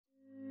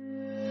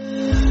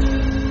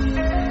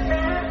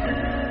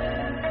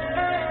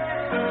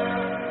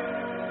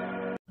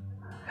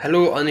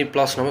Hello अनि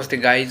plus नमस्ते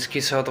guys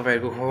के छ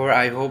तपाईहरुको खबर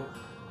आई होप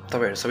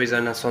तपाईहरु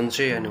सबैजना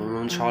सन्चै अनि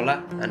हुनुहुन्छ होला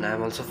and I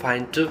am also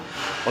fine too.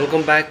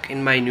 Welcome back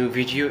in my new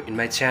video in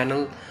my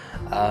channel.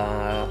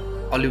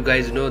 All you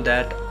guys know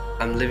that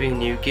I'm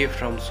living in UK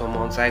from some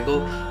months ago.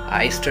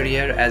 I study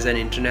here as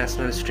an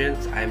international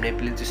student. I am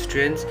Nepalese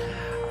student.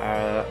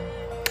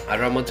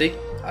 र म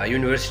चाहिँ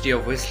University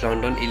of West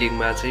London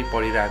इलिङमा चाहिँ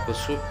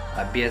पढिरहेको छु.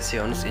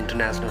 BSc Honors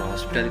International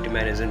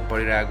Hospitality Management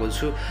पढिरहेको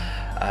छु.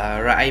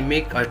 I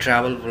make a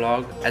travel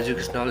vlog,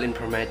 educational,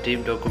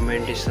 informative,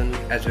 documentation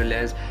as well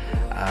as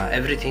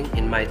everything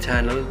in my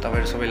channel.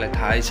 तपाईहरु सबैलाई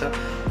थाहै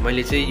छ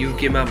मैले चाहिँ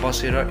UK मा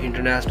बसेर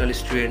इन्टरनेशनल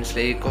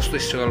स्टुडेन्ट्सले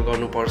कस्तो स्ट्रगल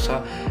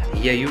गर्नुपर्छ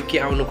या UK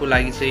आउनको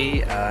लागि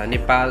चाहिँ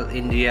नेपाल,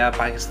 इन्डिया,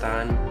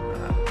 पाकिस्तान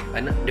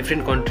हैन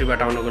डिफरेंट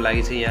कन्ट्रीबाट आउनको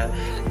लागि चाहिँ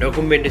यहाँ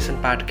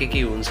डकुमेन्टेसन पार्ट के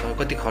हुन्छ,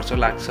 कति खर्च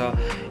लाग्छ,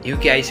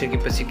 UK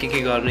आइसकेपछि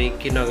के गर्ने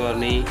के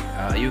नगर्ने,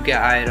 UK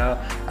आएर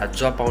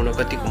जब पाउन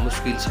कतिको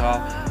मुस्किल छ,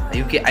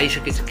 UK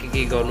आइसकेपछि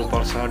के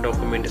गर्नुपर्छ,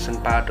 डकुमेन्टेसन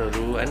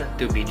पार्टहरु हैन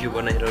त्यो भिडियो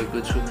बनाइरहेको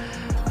छु.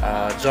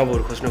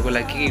 जबहरु खोज्नको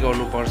लागि के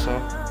गर्नुपर्छ,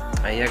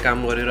 यहाँ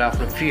काम गरेर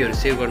आफ्नो फीहरु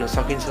सेभ गर्न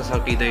सकिन्छ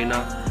सकिदैन,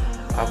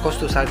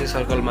 कस्तो साथी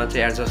सर्कलमा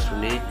चाहिँ एडजस्ट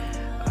हुने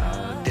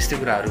त्यस्तै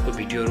कुराहरुको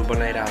भिडियोहरु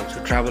बनाइरहेको छु.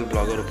 ट्राभल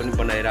ब्लगहरु पनि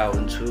बनाइरहेको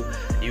हुन्छु.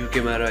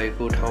 UK मा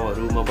रहेको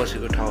ठाउँहरु, म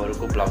बसेको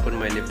ठाउँहरुको ब्लग पनि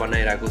मैले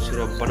बनाइरहेको छु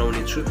र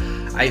बनाउने छु.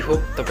 आई होप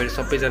तपाईहरु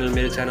सबैजनाले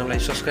मेरो च्यानललाई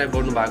सब्स्क्राइब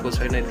गर्नु भएको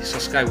छैन. यदि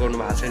सब्स्क्राइब गर्नु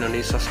भएको छैन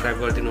भने सब्स्क्राइब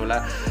गरिदिनु होला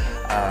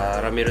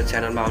र मेरो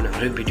च्यानलमा आउने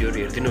हरेक भिडियोहरु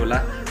हेर्दिनु होला.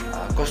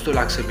 कस्तो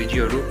लाग्छ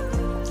भिडियोहरु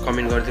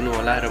कमेन्ट गरिदिनु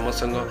होला र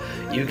मसँग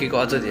UK को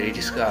अझ धेरै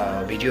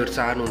भिडियोहरु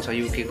चाहनुहुन्छ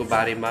UK को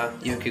बारेमा,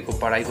 UK को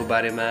पढाइको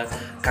बारेमा,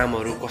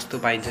 कामहरु कस्तो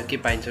पाइन्छ, के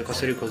पाइन्छ,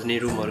 कसरी खोज्ने,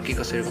 रुमहरु के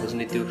कसरी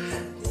खोज्ने त्यो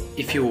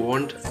इफ यु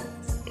वान्ट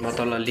म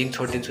तल लिंक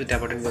छोडिदिन्छु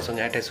त्यहाँबाट मसँग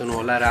अट्याच हुनु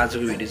होला. र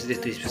आजको भिडियो चाहिँ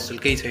त्यस्तो स्पेशल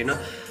केही छैन.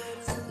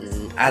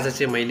 आज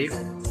चाहिँ मैले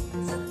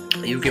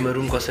UK मा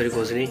रुम कसरी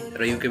खोज्ने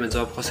र UK मा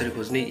जब कसरी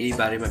खोज्ने यही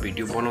बारेमा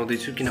भिडियो बनाउँदै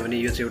छु. किनभने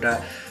यो चाहिँ एउटा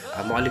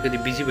म अलिकति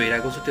बिजी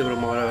भइरहेको छु, त्यही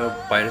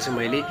भएर चाहिँ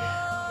मैले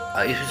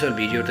स्पेशल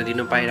भिडियो त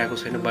दिन पाइरहेको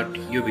छैन.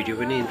 बट यो भिडियो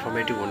पनि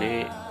इन्फर्मेटिभ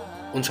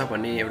हुन्छ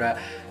भन्ने एउटा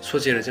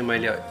सोचेर चाहिँ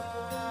मैले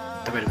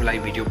तपाईहरुको लागि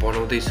भिडियो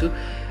बनाउँदै छु.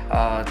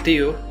 त्यही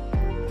हो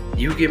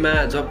UK मा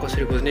जब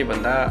कसरी खोज्ने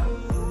भन्दा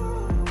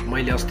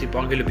मैले अस्ति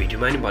अघिल्लो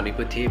भिडियोमा नि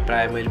भनेको थिएँ,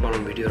 प्राय मैले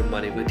बनाउने भिडियोहरु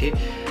भनेको थिएँ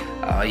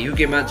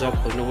UK मा जब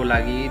खोज्नको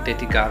लागि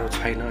त्यति गाह्रो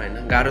छैन हैन.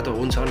 गाह्रो त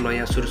हुन्छ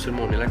नयाँ सुरुमा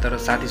हुनेलाई, तर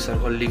साथी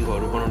सर्कल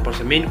लिंकहरु बनाउनु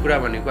पर्छ. मेन कुरा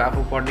भनेको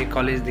आफू पढ्ने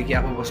कलेजदेखि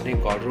आफू बस्ने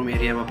घर रुम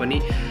एरियामा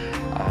पनि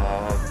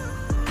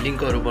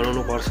लिंकहरु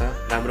बनाउनु पर्छ,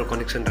 राम्रो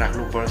कनेक्सन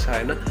राख्नु पर्छ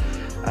हैन.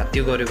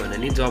 त्यो गर्यो भने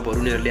नि जबहरु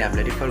उनीहरुले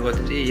हामीलाई रिफर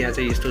गर्दिन्छ, यहाँ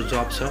चाहिँ यस्तो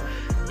जब छ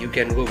यु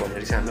क्यान गो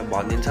भनेर चाहिँ हामीलाई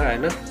भनिदिन्छ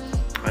हैन.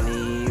 अनि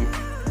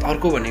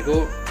अर्को भनेको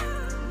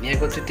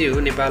यहाँको चाहिँ त्यो हो,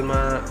 नेपालमा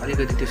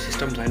अलिकति त्यो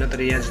सिस्टम छैन.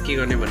 तर यहाँ चाहिँ के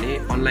गर्ने भने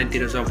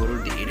अनलाइनतिर जबहरु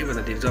धेरै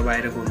भन्दा धेरै जब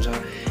आइरहेको हुन्छ.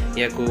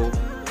 यहाँको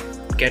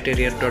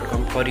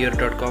career.com,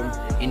 career.com,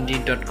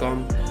 indeed.com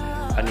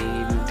अनि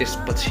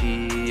त्यसपछि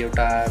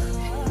एउटा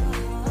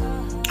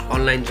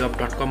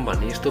onlinejob.com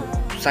भन्ने यस्तो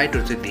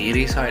साइटहरु चाहिँ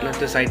धेरै छ हैन.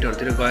 त्यो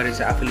साइटहरुतिर गएर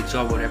चाहिँ आफूले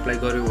जबहरु एप्लाई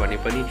गर्यो भने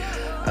पनि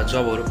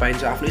जबहरु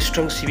पाइन्छ. आफ्नो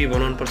स्ट्रङ CV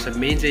बनाउनु पर्छ.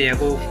 मेन चाहिँ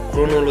यहाँको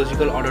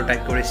क्रोनोलोजिकल अर्डर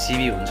टाइपको एउटा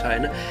CV हुन्छ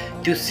हैन.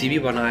 त्यो CV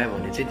बनायो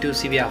भने चाहिँ त्यो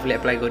CV आफूले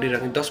एप्लाई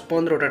गरिराख्ने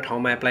 10-15 वटा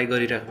ठाउँमा एप्लाई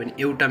गरिराख्यो भने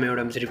एउटामा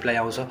चाहिँ रिप्लाई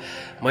आउँछ.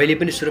 मैले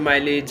पनि सुरुमा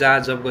अहिले जहाँ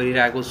जब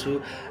गरिरहेको छु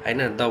हैन,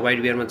 द वाइट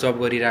बियरमा जब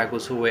गरिरहेको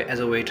छु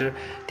एज अ वेटर.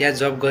 त्यहाँ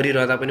जब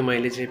गरिरहँदा पनि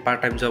मैले चाहिँ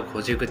पार्ट टाइम जब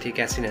खोजेको थिएँ,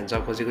 क्याश इन ह्यान्ड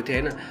जब खोजेको थिएँ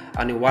हैन.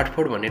 अनि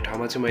वाटफोर्ड भन्ने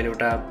ठाउँमा चाहिँ मैले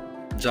एउटा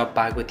जब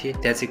पाएको थिएँ.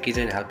 त्यहाँ चाहिँ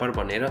किचन हेल्पर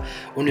भनेर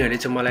उनीहरूले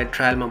चाहिँ मलाई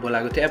ट्रायलमा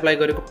बोलाएको थियो. एप्लाई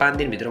गरेको 5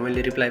 दिनभित्र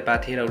मैले रिप्लाई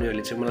पाएको थिएँ र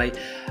उनीहरूले चाहिँ मलाई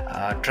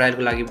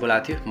ट्रायलको लागि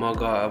बोलाएको थियो.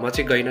 म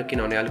चाहिँ गइनँ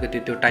किनभने अलिकति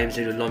त्यो टाइम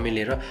सेड्युल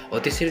नमिलेर. हो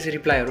त्यसरी चाहिँ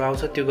रिप्लाईहरु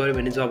आउँछ, त्यो गर्यो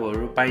भने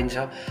जबहरु पाइन्छ.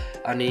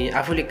 अनि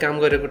आफूले काम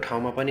गरेको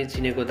ठाउँमा पनि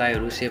चिनेको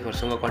दाइहरु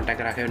सेफहरुसँग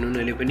कन्ट्याक्ट राख्यो भने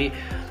उनीहरूले पनि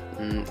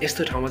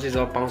यस्तो ठाउँमा चाहिँ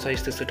जब पाउँछ,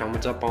 यस्तो ठाउँमा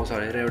जब पाउँछ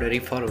भनेर एउटा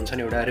रिफर हुन्छ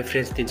नि, एउटा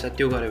रेफरेन्स दिन्छ.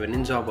 त्यो गर्यो भने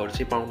जबहरु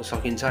चाहिँ पाउन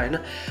सकिन्छ हैन.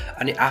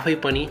 अनि आफै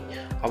पनि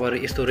अब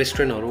यस्तो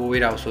रेस्टुरेन्टहरु,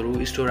 वेयर हाउसहरु,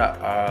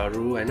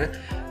 स्टोरहरु हैन,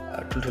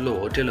 ठुलठुलो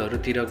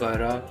होटलहरुतिर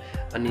गएर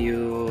अनि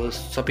यो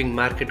शपिङ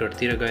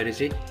मार्केटहरुतिर गएर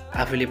चाहिँ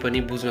आफूले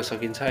पनि बुझ्न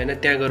सकिन्छ हैन.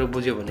 त्यहाँ गएर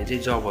बुझ्यो भने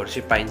चाहिँ जबहरु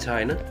चाहिँ पाइन्छ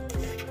हैन.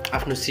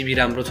 आफ्नो CV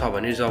राम्रो छ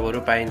भने जबहरु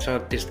पाइन्छ.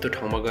 त्यस्तो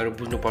ठाउँमा गएर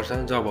बुझ्नुपर्छ.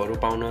 जबहरु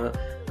पाउन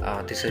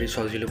त्यसरी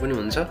सजिलो पनि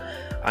हुन्छ.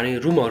 अनि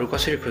रुमहरु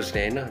कसरी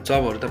खोज्ने हैन,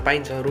 जबहरु त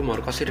पाइन्छ,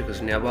 रुमहरु कसरी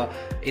खोज्ने. अब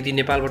यदि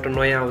नेपालबाट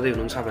नयाँ आउँदै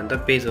हुनुहुन्छ भने त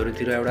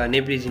पेजहरुतिर एउटा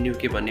Nepalese in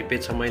UK भन्ने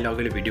पेज छ. मैले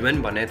अघिल्लो भिडियोमा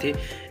पनि भनेको थिएँ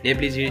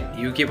Nepalese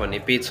UK भन्ने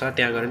पेज छ.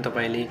 त्यहाँ गएर नि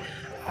तपाईले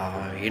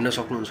हेर्न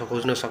सक्नुहुन्छ,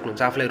 खोज्न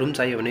सक्नुहुन्छ. आफुलाई रुम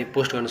चाहियो भने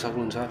पोस्ट गर्न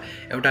सक्नुहुन्छ.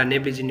 एउटा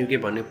Nepalese in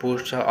UK भन्ने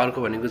पोस्ट छ.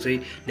 अर्को भनेको चाहिँ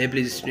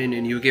Nepalese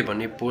in UK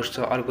भन्ने पोस्ट छ.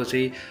 अर्को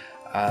चाहिँ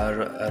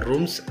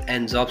rooms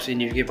and jobs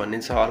in UK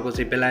भन्ने छ। अर्को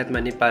चाहिँ बेलायतमा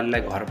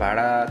नेपालीलाई घर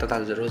भाडा तथा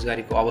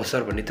रोजगारीको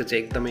अवसर भन्ने त्यो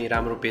चाहिँ एकदमै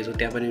राम्रो पेज हो।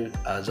 त्यहाँ पनि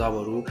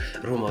जबहरू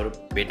रुमहरू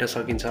भेट्न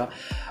सकिन्छ।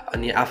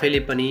 अनि आफैले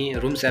पनि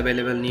rooms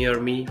available near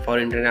me for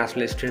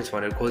international students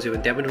भनेर खोज्यो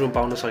भने त्यहाँ पनि रुम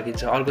पाउन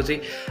सकिन्छ। अर्को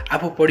चाहिँ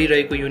आफू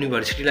पढिरहेको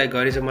युनिभर्सिटीलाई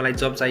गएर चाहिँ मलाई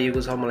जब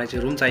चाहिएको छ, मलाई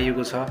चाहिँ रुम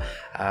चाहिएको छ,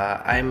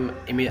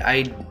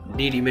 आई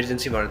निड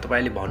इमर्जेन्सी भनेर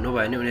तपाईँले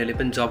भन्नुभयो भने उनीहरूले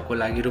पनि जबको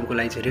लागि रुमको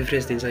लागि चाहिँ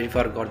रेफरेन्स दिन्छ,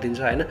 रिफर गरिदिन्छ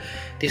होइन।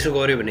 त्यसो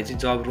गऱ्यो भने चाहिँ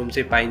जब रुम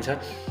चाहिँ पाइन्छ।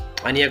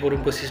 अनि यहाँको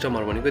रुमको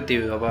सिस्टमहरू भनेको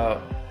त्यो अब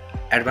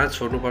एडभान्स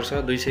छोड्नुपर्छ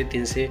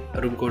 200-300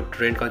 रुमको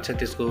रेन्ट कन्छ,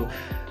 त्यसको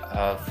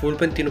फुल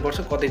पनि तिर्नुपर्छ,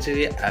 कतै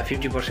चाहिँ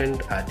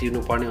 50%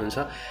 तिर्नुपर्ने हुन्छ।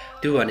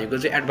 त्यो भनेको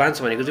चाहिँ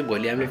एडभान्स भनेको चाहिँ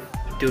भोलि हामीले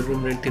त्यो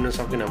रुम रेन्ट तिर्न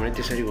सकेन भने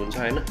त्यसरी हुन्छ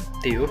होइन।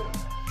 त्यही हो।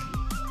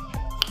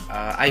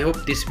 I hope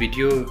this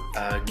video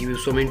give you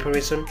some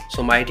information,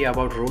 some idea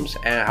about rooms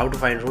and how to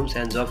find rooms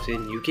and jobs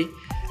in UK.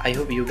 I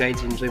hope you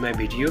guys enjoy my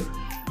video.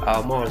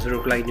 म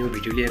हजुरहरूको लागि न्यू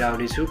भिडियो लिएर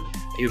आउने छु।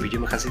 यो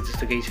भिडियोमा खासै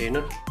त्यस्तो केही छैन।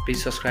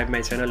 Please subscribe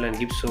my channel and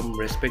give some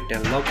respect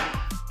and love.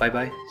 By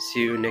by,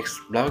 C you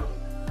next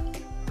blog.